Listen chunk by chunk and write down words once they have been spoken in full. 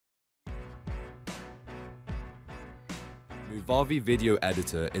Movavi Video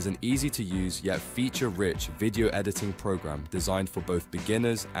Editor is an easy-to-use yet feature-rich video editing program designed for both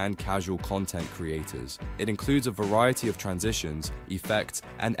beginners and casual content creators. It includes a variety of transitions, effects,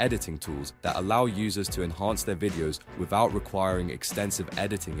 and editing tools that allow users to enhance their videos without requiring extensive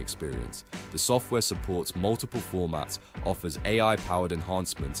editing experience. The software supports multiple formats, offers AI-powered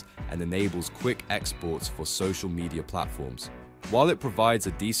enhancements, and enables quick exports for social media platforms. While it provides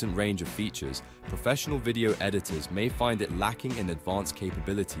a decent range of features, professional video editors may find it lacking in advanced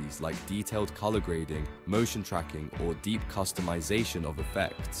capabilities like detailed color grading, motion tracking, or deep customization of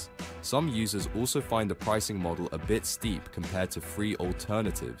effects. Some users also find the pricing model a bit steep compared to free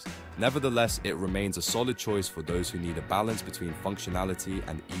alternatives. Nevertheless, it remains a solid choice for those who need a balance between functionality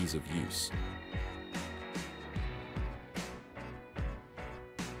and ease of use.